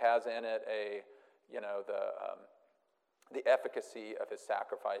think, has in it the efficacy of his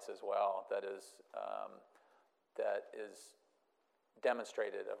sacrifice as well. That is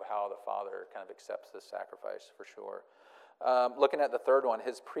demonstrated of how the Father kind of accepts this sacrifice for sure. Looking at the third one,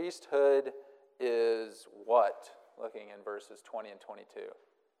 his priesthood is what? Looking in verses 20 and 22.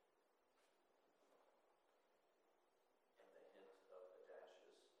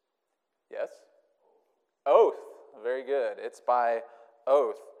 Yes? Oath. Very good. It's by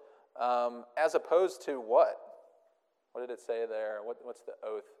oath. As opposed to what? What did it say there? What's the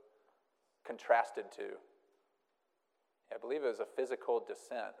oath contrasted to? I believe it was a physical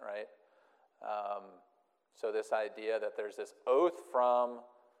descent, right? So this idea that there's this oath from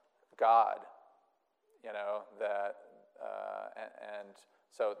God, and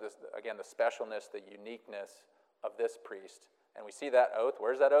so this, again, the specialness, the uniqueness of this priest. And we see that oath.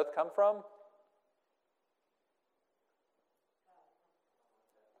 Where does that oath come from?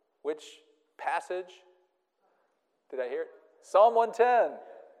 Which passage? Did I hear it? Psalm 110.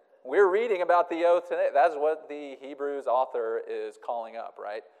 We're reading about the oath today. That's what the Hebrews author is calling up,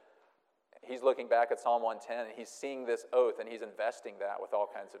 right? He's looking back at Psalm 110 and he's seeing this oath and he's investing that with all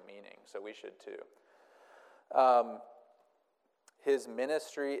kinds of meaning. So we should too. His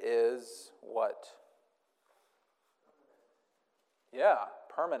ministry is what? Yeah,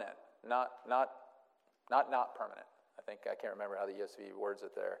 permanent, not permanent. I can't remember how the ESV words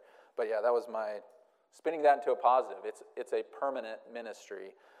it there. But yeah, that was my spinning that into a positive. It's a permanent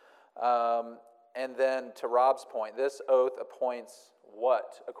ministry. And then to Rob's point, this oath appoints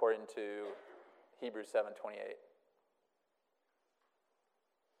what according to Hebrews 7:28?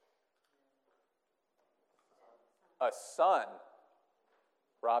 A son.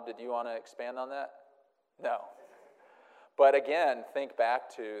 Rob, did you want to expand on that? No. But again, think back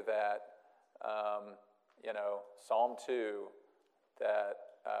to that, Psalm 2, that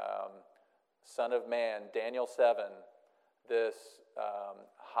Son of Man, Daniel 7, this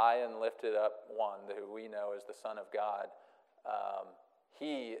high and lifted up one who we know as the Son of God,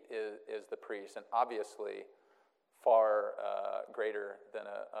 he is the priest, and obviously far greater than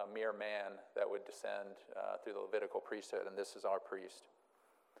a mere man that would descend through the Levitical priesthood, and this is our priest.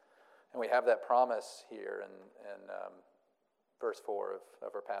 And we have that promise here in verse 4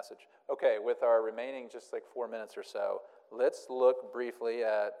 of our passage. Okay, with our remaining just like 4 minutes or so, let's look briefly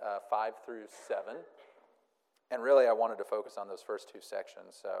at 5 through 7. And really, I wanted to focus on those first two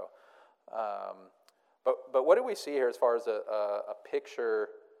sections. So, but what do we see here as far as a picture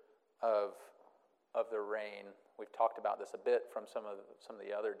of the reign? We've talked about this a bit from some of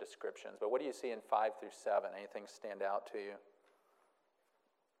the other descriptions. But what do you see in 5 through 7? Anything stand out to you?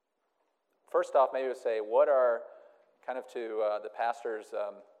 First off, maybe we'll say, what are kind of to the pastor's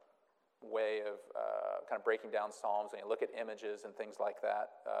way of kind of breaking down Psalms, and you look at images and things like that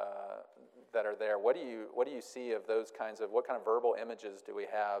that are there. What do you see of those kinds of, what kind of verbal images do we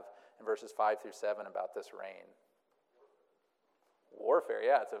have in verses 5 through 7 about this reign? Warfare,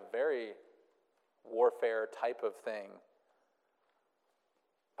 yeah, it's a very warfare type of thing.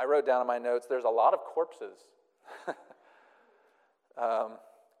 I wrote down in my notes, there's a lot of corpses.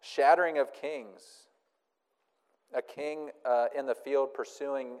 Shattering of kings. A king in the field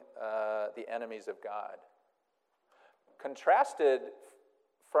pursuing the enemies of God. Contrasted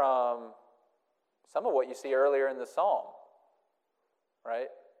from some of what you see earlier in the psalm, right?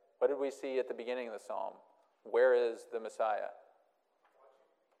 What did we see at the beginning of the psalm? Where is the Messiah?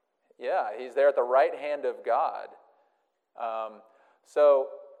 Yeah, he's there at the right hand of God. Some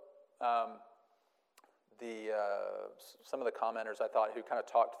of the commenters, I thought, who kind of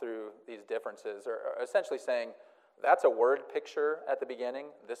talked through these differences are essentially saying that's a word picture at the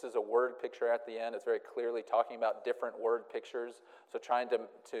beginning. This is a word picture at the end. It's very clearly talking about different word pictures. So trying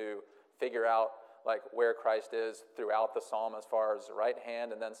to figure out like where Christ is throughout the psalm as far as right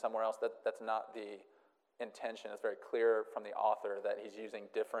hand and then somewhere else, that's not the intention. It's very clear from the author that he's using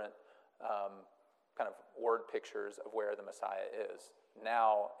different kind of word pictures of where the Messiah is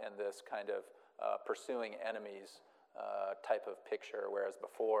now in this kind of pursuing enemies type of picture, whereas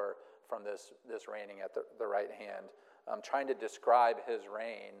before from this reigning at the right hand, trying to describe his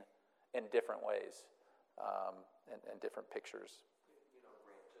reign in different ways, in different pictures.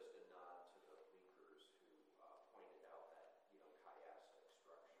 Grant, just a nod to the leaders who pointed out that, chiastic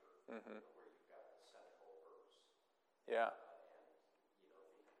structure, Mm-hmm. where you've got the central verse. Yeah.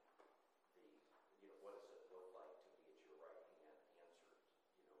 What does it look like to be at your right hand answered,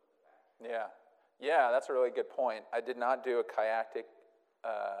 in the back? Yeah, that's a really good point. I did not do a chiastic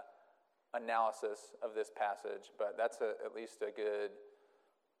analysis of this passage, but that's at least a good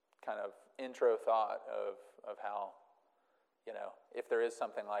kind of intro thought of how, if there is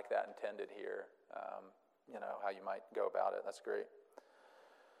something like that intended here, how you might go about it. That's great.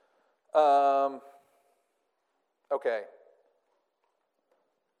 Okay.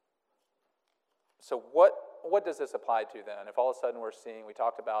 So what does this apply to then? If all of a sudden we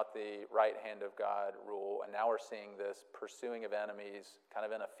talked about the right hand of God rule, and now we're seeing this pursuing of enemies kind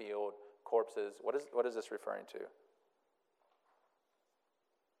of in a field, corpses, what is this referring to?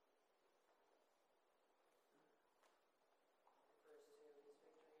 Refers to his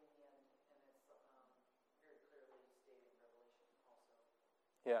victory in the end, and it's very clearly stated in Revelation also.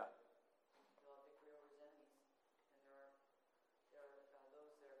 Yeah. He'll have victory over his enemies, and there are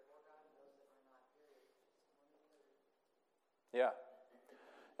those that are for God and those that are not. Period. Just one or the other. Yeah.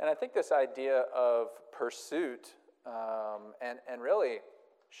 And I think this idea of pursuit, and really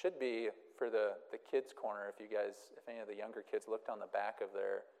should be for the kids' corner, if any of the younger kids looked on the back of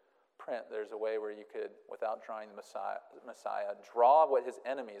their print, there's a way where you could, without drawing the Messiah, draw what his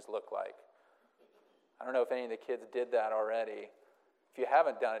enemies look like. I don't know if any of the kids did that already. If you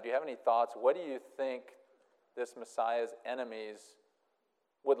haven't done it, do you have any thoughts? What do you think this Messiah's enemies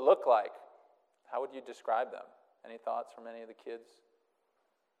would look like? How would you describe them? Any thoughts from any of the kids?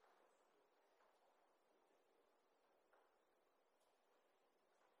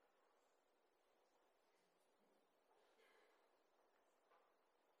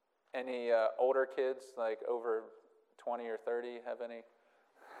 Any older kids, like over 20 or 30, have any?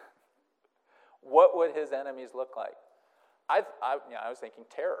 What would his enemies look like? I was thinking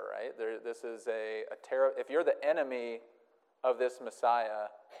terror, right? This is a terror. If you're the enemy of this Messiah,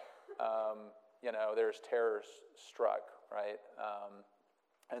 there's terror struck, right?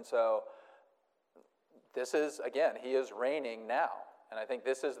 And so this is, again, he is reigning now. And I think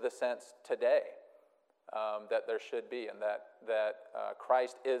this is the sense today that there should be, and that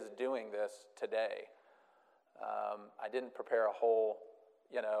Christ is doing this today. I didn't prepare a whole,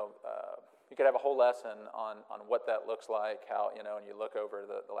 you could have a whole lesson on what that looks like, how, and you look over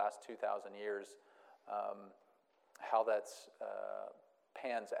the last 2,000 years, how that's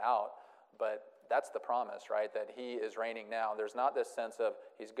pans out. But that's the promise, right? That he is reigning now. There's not this sense of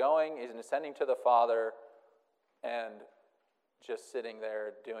he's ascending to the Father and just sitting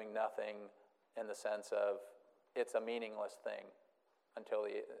there doing nothing, in the sense of it's a meaningless thing until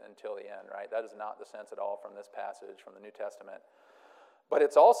the end, right? That is not the sense at all from this passage from the New Testament. But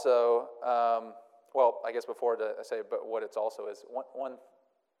it's also, I guess before I say, but what it's also is, one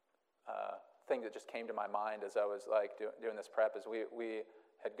thing that just came to my mind as I was like doing this prep is we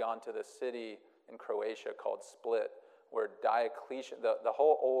had gone to this city in Croatia called Split, where Diocletian, the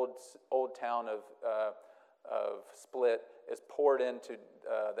whole old town of Split is poured into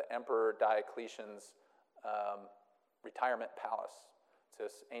the Emperor Diocletian's retirement palace. It's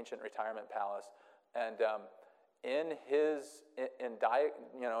this ancient retirement palace, and and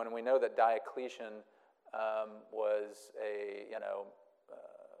we know that Diocletian was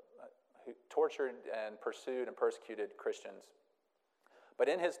who tortured and pursued and persecuted Christians. But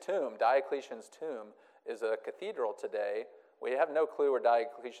in his tomb, Diocletian's tomb, is a cathedral today. We have no clue where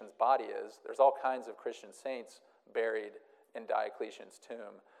Diocletian's body is. There's all kinds of Christian saints buried in Diocletian's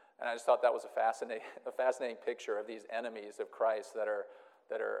tomb. And I just thought that was a fascinating picture of these enemies of Christ that are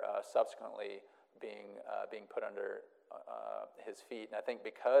subsequently being put under his feet. And I think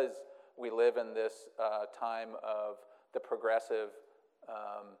because we live in this time of the progressive,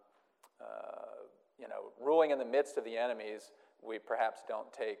 ruling in the midst of the enemies, we perhaps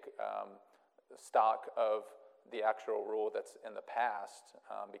don't take stock of the actual rule that's in the past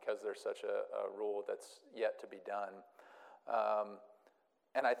because there's such a rule that's yet to be done.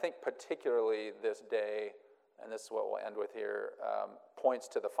 And I think particularly this day, and this is what we'll end with here, points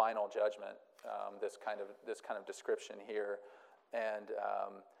to the final judgment, this kind of description here. And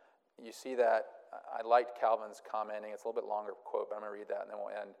you see that, I liked Calvin's commenting, it's a little bit longer quote, but I'm going to read that and then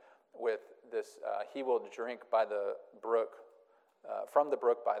we'll end with this, he will drink by the brook, from the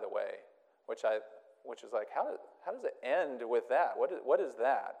brook by the way, which is like, how does it end with that? What is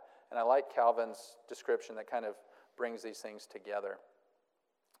that? And I like Calvin's description that kind of brings these things together.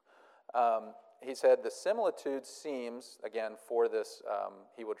 He said, the similitude seems, again, for this,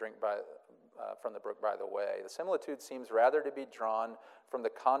 he will drink from the brook by the way, the similitude seems rather to be drawn from the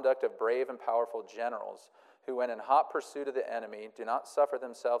conduct of brave and powerful generals who, when in hot pursuit of the enemy, do not suffer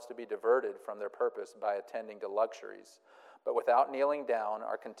themselves to be diverted from their purpose by attending to luxuries, but without kneeling down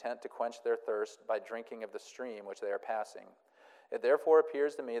are content to quench their thirst by drinking of the stream which they are passing. It therefore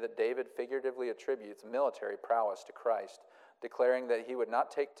appears to me that David figuratively attributes military prowess to Christ, declaring that he would not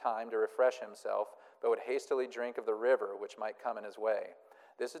take time to refresh himself, but would hastily drink of the river which might come in his way.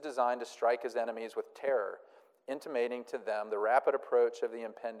 This is designed to strike his enemies with terror, intimating to them the rapid approach of the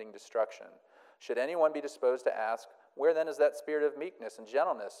impending destruction. Should anyone be disposed to ask, where then is that spirit of meekness and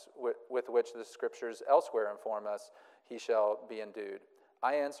gentleness with which the Scriptures elsewhere inform us he shall be endued?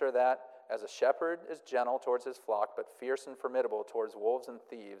 I answer that, as a shepherd is gentle towards his flock, but fierce and formidable towards wolves and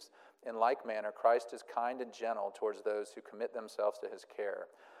thieves, in like manner Christ is kind and gentle towards those who commit themselves to his care,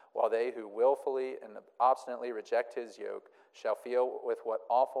 while they who willfully and obstinately reject his yoke shall feel with what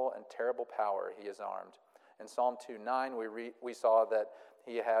awful and terrible power he is armed. In Psalm 2:9 we saw that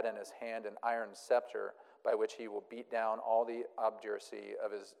he had in his hand an iron scepter by which he will beat down all the obduracy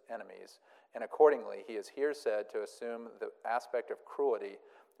of his enemies. And accordingly, he is here said to assume the aspect of cruelty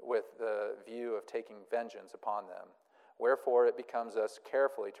with the view of taking vengeance upon them. Wherefore it becomes us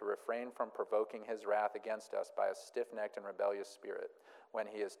carefully to refrain from provoking his wrath against us by a stiff-necked and rebellious spirit, when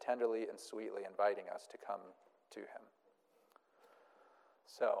he is tenderly and sweetly inviting us to come to him.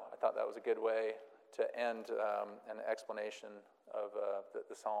 So I thought that was a good way to end an explanation of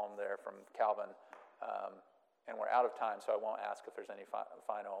the psalm there from Calvin. And we're out of time, so I won't ask if there's any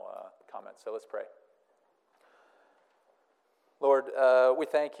final comments. So let's pray. Lord, we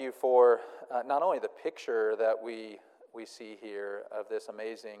thank you for not only the picture that we see here of this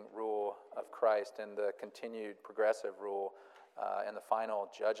amazing rule of Christ and the continued progressive rule and the final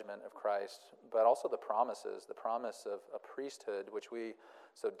judgment of Christ, but also the promises, the promise of a priesthood, which we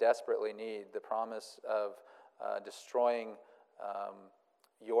so desperately need, the promise of destroying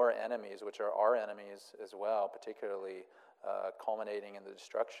your enemies, which are our enemies as well, particularly culminating in the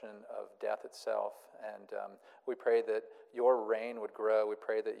destruction of death itself. And we pray that your reign would grow. We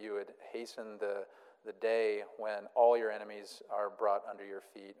pray that you would hasten the day when all your enemies are brought under your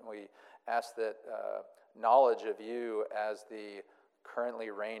feet. And we ask that knowledge of you as the currently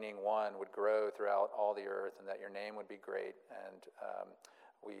reigning one would grow throughout all the earth, and that your name would be great. And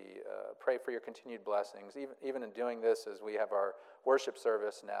we pray for your continued blessings, even in doing this as we have our worship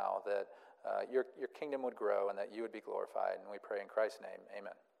service now, that your kingdom would grow and that you would be glorified. And we pray in Christ's name,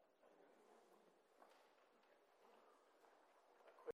 amen.